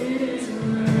 It is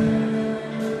well.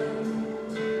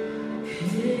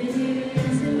 It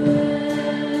is well.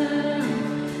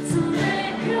 So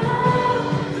let go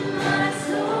my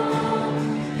soul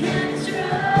and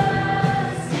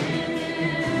trust in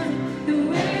Him. The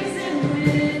ways in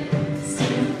which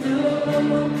still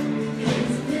know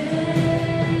His name.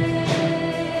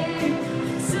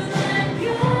 So let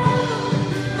go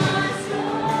my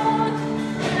soul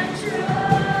and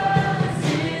trust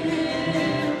in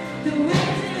Him. The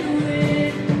ways in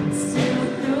which still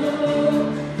know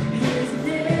His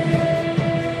name.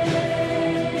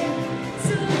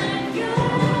 So let go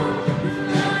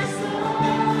my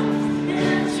soul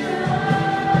and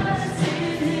trust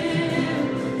in Him.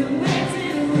 The ways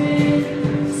in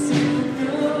which still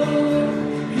know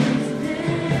His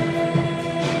name.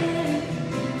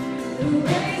 The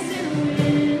ways in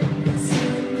which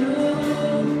still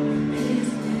know His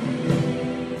name.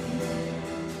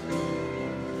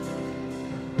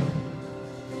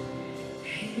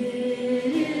 It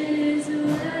is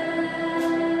well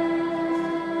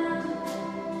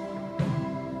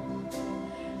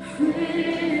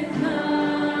with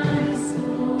my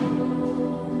soul.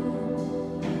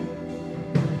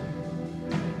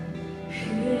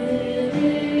 It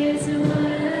is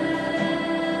well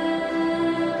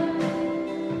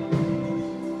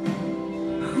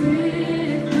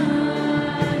with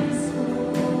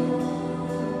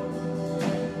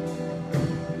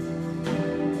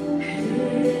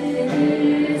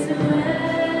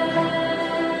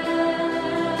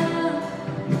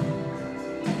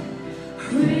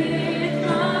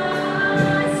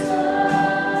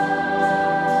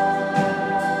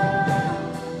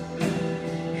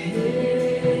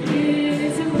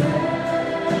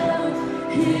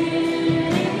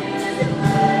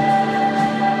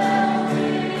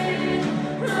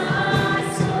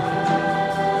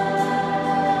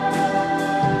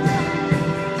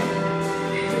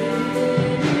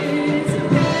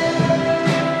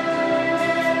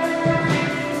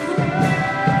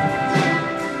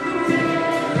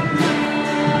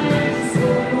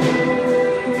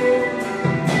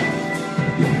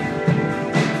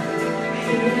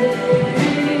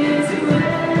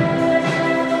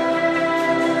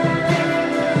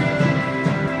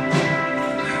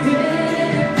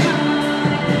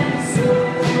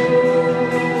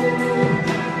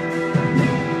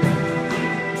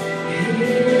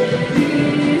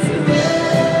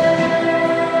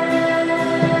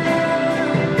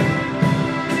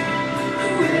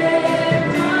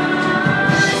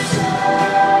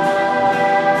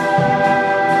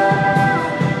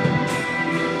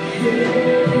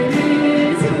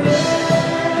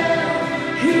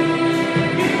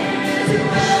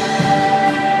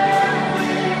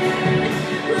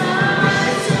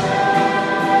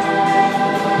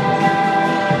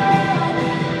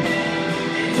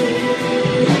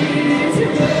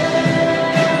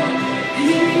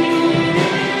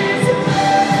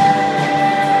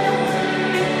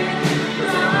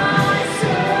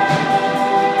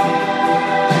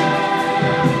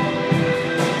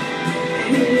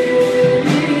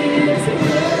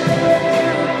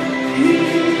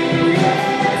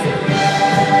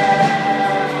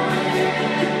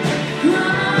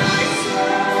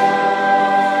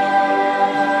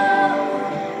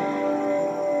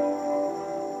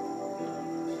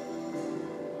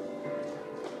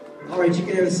All right, you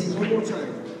can have a seat one more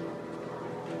time.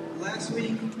 Last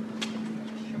week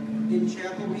in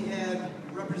chapel we had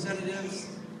representatives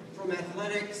from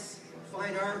athletics,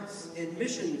 fine arts, and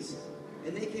missions,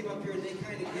 and they came up here and they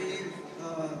kind of gave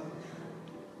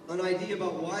an idea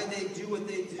about why they do what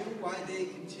they do, why they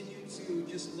continue to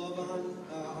just love on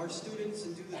our students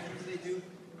and do the things they do,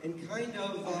 and kind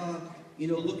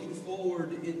of looking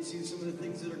forward into some of the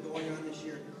things that are going on this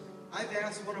year. I've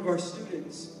asked one of our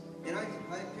students, and I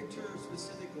picked her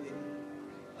specifically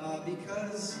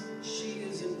because she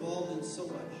is involved in so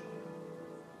much.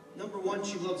 Number one,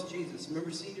 she loves Jesus. Remember,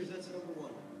 seniors, that's number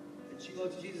one. And she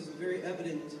loves Jesus. It's very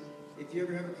evident if you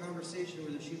ever have a conversation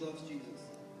with her, she loves Jesus.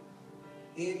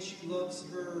 And she loves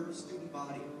her student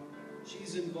body.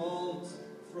 She's involved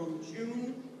from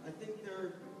June. I think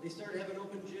they started having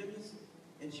open gyms,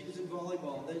 and she was in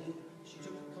volleyball. Then she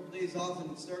took a couple days off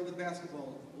and started with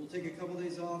basketball. We'll take a couple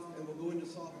days off, and we'll go into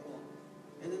softball.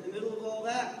 And in the middle of all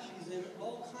that, she's in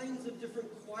all kinds of different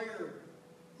choir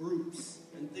groups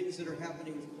and things that are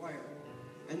happening with choir.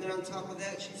 And then on top of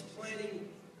that, she's planning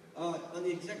on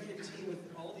the executive team with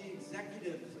all the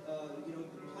executives,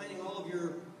 planning all of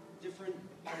your different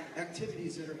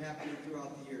activities that are happening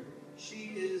throughout the year.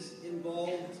 She is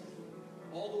involved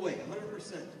all the way,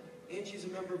 100%. And she's a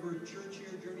member of her church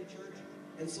here, Journey Church.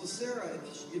 And so Sarah,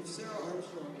 if Sarah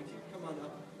Armstrong, if you come on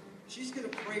up, she's going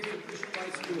to pray for Christian High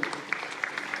School.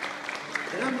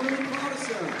 And I'm really proud of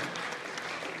Sarah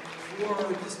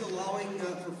for just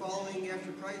for following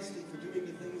after Christ and for doing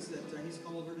the things that he's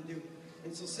called her to do.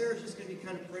 And so Sarah's just going to be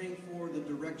kind of praying for the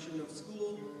direction of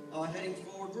school heading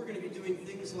forward. We're going to be doing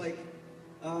things like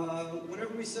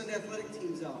whenever we send athletic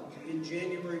teams out in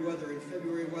January weather, in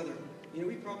February weather,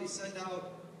 we probably send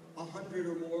out 100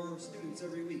 or more students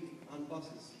every week on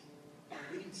buses.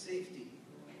 We need safety.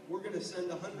 We're going to send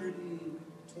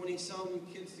 120 some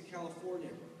kids to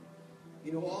California.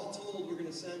 All told, we're going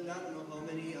to send, I don't know how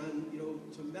many,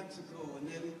 to Mexico and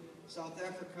then South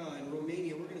Africa and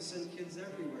Romania. We're going to send kids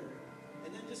everywhere.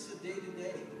 And then just the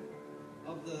day-to-day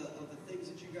of the things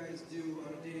that you guys do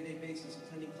on a day-to-day basis,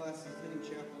 attending classes, attending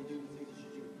chapel, and doing the things that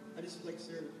you do. I just would like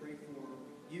Sarah to pray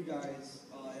for you guys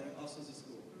and us as a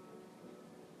school.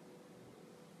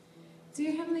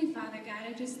 Dear Heavenly Father, God,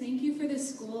 I just thank you for this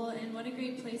school and what a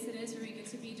great place it is where we get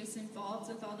to be just involved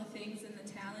with all the things and the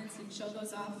talents and show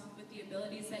those off with the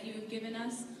abilities that you have given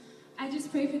us. I just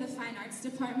pray for the fine arts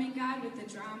department, God, with the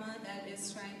drama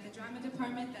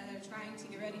department that are trying to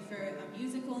get ready for a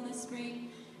musical in the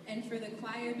spring, and for the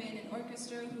choir, band, and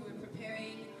orchestra who are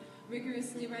preparing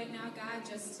rigorously right now, God,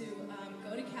 just to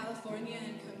go to California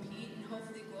and compete and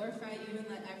hopefully glorify you and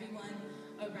let everyone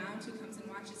around who comes and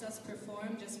watches us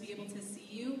perform just be able to see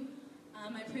you.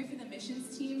 I pray for the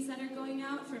missions teams that are going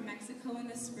out for Mexico in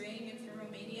the spring and for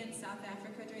Romania and South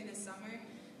Africa during the summer,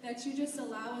 that you just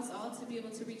allow us all to be able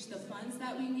to reach the funds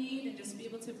that we need and just be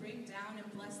able to bring down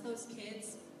and bless those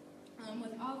kids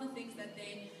with all the things that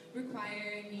they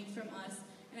require and need from us.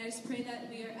 And I just pray that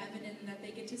we are evident and that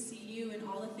they get to see you in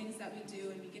all the things that we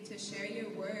do, and we get to share your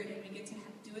word, and we get to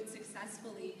do it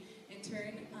successfully and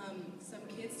turn some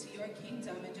kids to your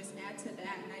kingdom and just add to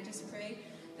that. And I just pray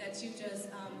that you just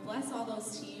bless all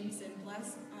those teams and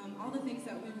bless all the things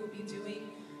that we will be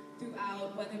doing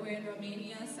throughout, whether we're in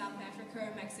Romania, South Africa,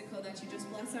 or Mexico, that you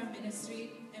just bless our ministry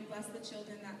and bless the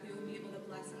children that we will be able to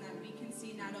bless, and that we can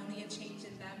see not only a change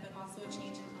in them, but also a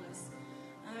change in us.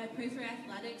 I pray for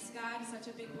athletics, God, such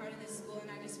a big part of this school,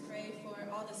 and I just pray for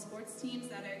all the sports teams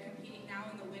that are competing now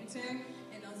in the winter,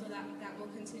 and those that will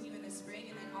continue in the spring,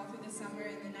 and then all through the summer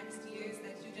and the next years,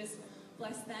 that you just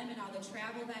bless them and all the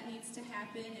travel that needs to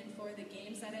happen, and for the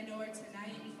games that I know are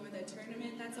tonight, and for the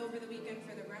tournament that's over the weekend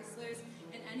for the wrestlers,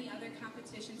 and any other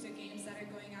competitions or games that are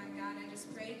going on, God. I just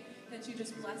pray that you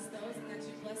just bless those, and that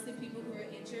you bless the people who are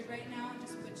injured right now, and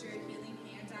just put your healing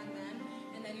hand on them,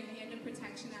 and then your hand of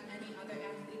protection on any other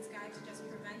athletes, God, to just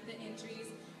prevent the injuries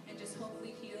and just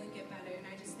hopefully heal and get better. And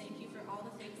I just thank you for all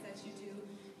the things that you do,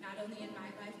 not only in my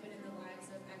life, but in the lives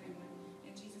of everyone.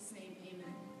 In Jesus' name,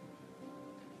 amen.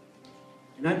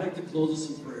 And I'd like to close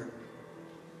with some prayer.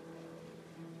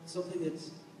 Something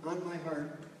that's on my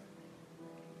heart.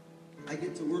 I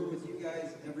get to work with you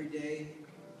guys every day,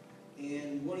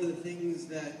 and one of the things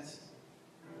that,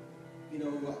 you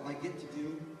know, I get to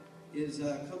do is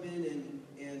come in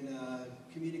and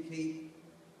communicate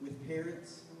with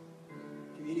parents,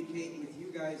 communicate with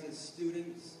you guys as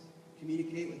students,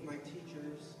 communicate with my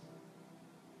teachers.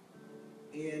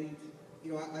 And,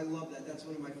 you know, I love that. That's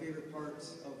one of my favorite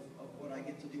parts of what I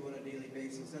get to do on a daily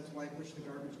basis. That's why I push the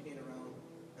garbage can around.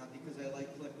 Not because I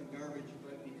like collecting garbage,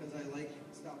 but because I like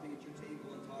stopping at your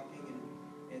table and talking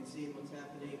and seeing what's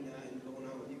happening and going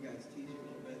on with you guys, teaching a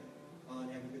little bit and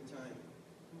having a good time.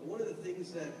 But one of the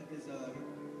things that is a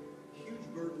huge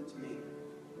burden to me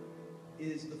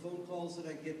is the phone calls that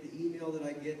I get, the email that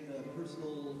I get, the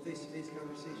personal face-to-face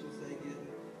conversations that I get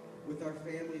with our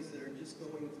families that are just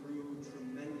going through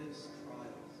tremendous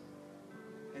trials.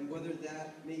 And whether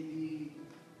that may be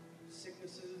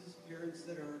sicknesses, parents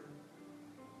that are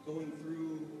going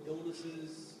through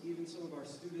illnesses, even some of our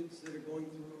students that are going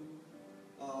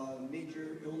through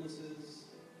major illnesses,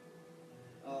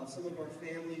 some of our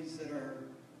families that are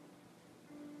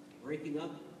breaking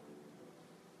up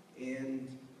and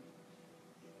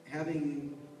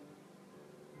having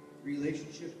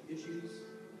relationship issues,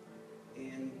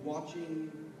 and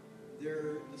watching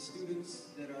the students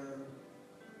that are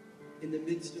in the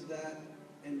midst of that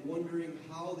and wondering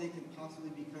how they can possibly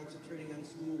be concentrating on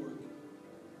schoolwork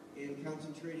and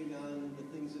concentrating on the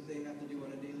things that they have to do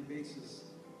on a daily basis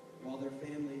while their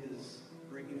family is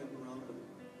breaking up around them.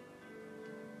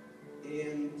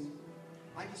 And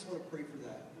I just want to pray for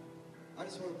that. I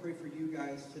just want to pray for you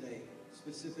guys today,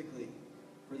 specifically,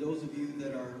 for those of you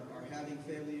that are having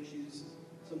family issues.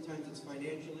 Sometimes it's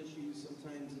financial issues,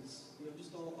 sometimes it's, you know,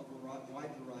 just all a wide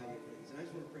variety of things. And I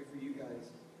just want to pray for you guys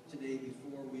today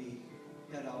before we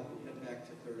head out and head back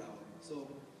to third hour. So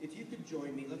if you could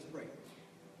join me, let's pray.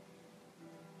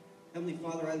 Heavenly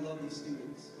Father, I love these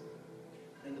students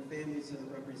and the families that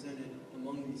are represented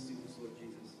among these students, Lord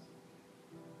Jesus.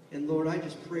 And Lord, I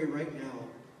just pray right now,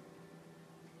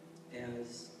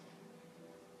 as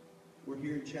we're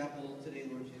here in chapel today,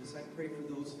 Lord Jesus, I pray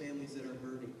for those families that are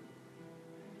hurting.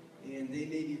 And they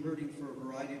may be hurting for a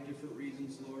variety of different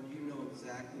reasons, Lord. You know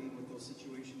exactly what those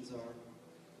situations are.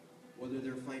 Whether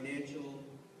they're financial,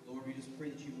 Lord, we just pray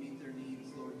that you meet their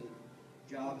needs, Lord, that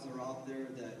jobs are out there,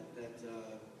 that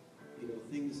you know,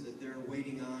 things that they're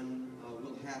waiting on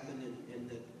will happen, and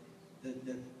that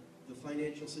the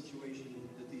financial situation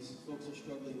that these folks are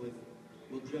struggling with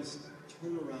will just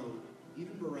turn around,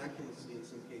 even miraculously in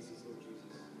some cases, Lord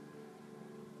Jesus.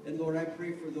 And Lord, I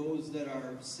pray for those that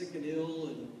are sick and ill,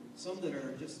 and some that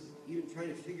are just even trying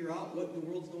to figure out what in the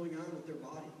world's going on with their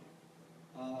body.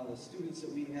 Students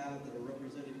that we have that are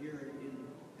represented here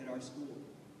at our school.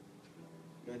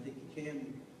 And I think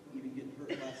Cam even getting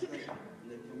hurt last night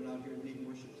and then coming out here and leading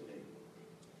worship today.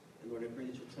 And Lord, I pray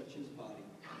that you'll touch his body.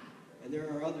 And there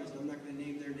are others, and I'm not going to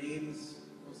name their names.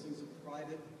 Those things are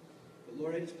private. But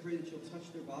Lord, I just pray that you'll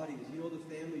touch their bodies. You know the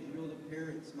families, you know the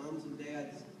parents, moms and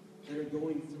dads that are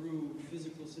going through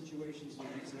physical situations,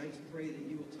 Lord Jesus. And I just pray that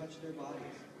you will touch their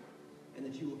bodies and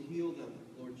that you will heal them,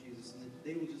 Lord Jesus, and that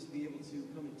they will just be able to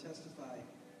come and testify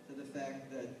to the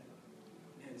fact that,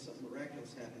 man, something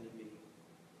miraculous happened in me.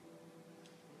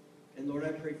 And Lord,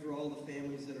 I pray for all the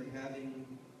families that are having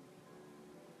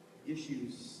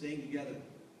issues staying together,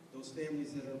 those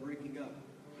families that are breaking up,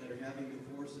 that are having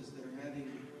divorces, that are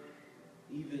having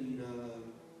even,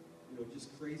 you know,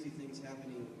 just crazy things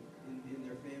happening in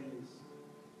their families,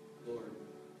 Lord.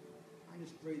 I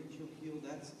just pray that you'll heal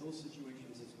those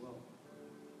situations as well.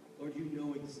 Lord, you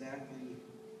know exactly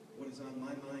what is on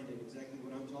my mind and exactly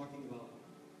what I'm talking about.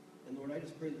 And Lord, I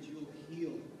just pray that you'll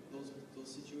heal those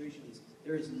situations.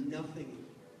 There is nothing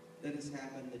that has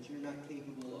happened that you're not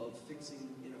capable of fixing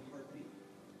in a heartbeat.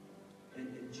 And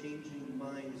changing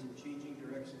minds and changing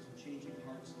directions and changing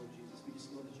hearts, Lord Jesus. We just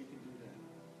know that you can do that.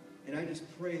 And I just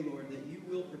pray, Lord, that you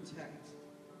will protect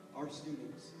our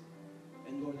students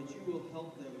And Lord, that you will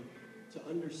help them to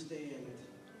understand,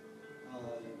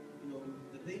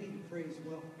 that they need to pray as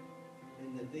well.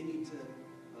 And that they need to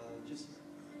just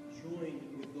join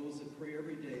with those that pray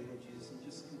every day, Lord Jesus, and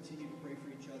just continue to pray for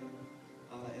each other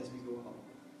as we go out.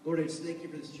 Lord, I just thank you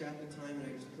for this chapel time, and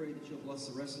I just pray that you'll bless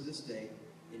the rest of this day.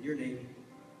 In your name,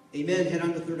 amen. Head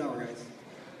on to the third hour, guys.